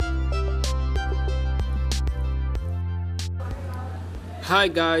Hi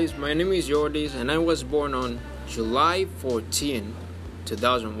guys, my name is Jordis and I was born on July 14,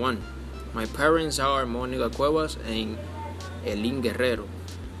 2001. My parents are Monica Cuevas and Elin Guerrero.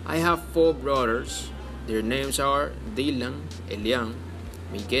 I have 4 brothers. Their names are Dylan, Elian,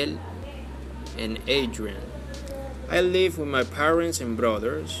 Miguel, and Adrian. I live with my parents and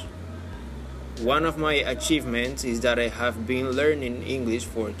brothers. One of my achievements is that I have been learning English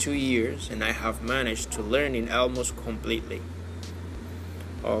for 2 years and I have managed to learn it almost completely.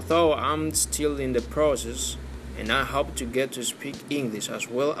 Although I'm still in the process, and I hope to get to speak English as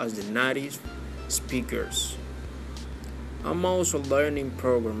well as the native speakers. I'm also learning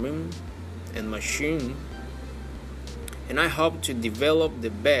programming and machine, and I hope to develop the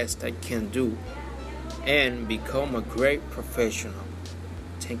best I can do and become a great professional.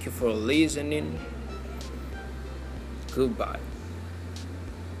 Thank you for listening. Goodbye.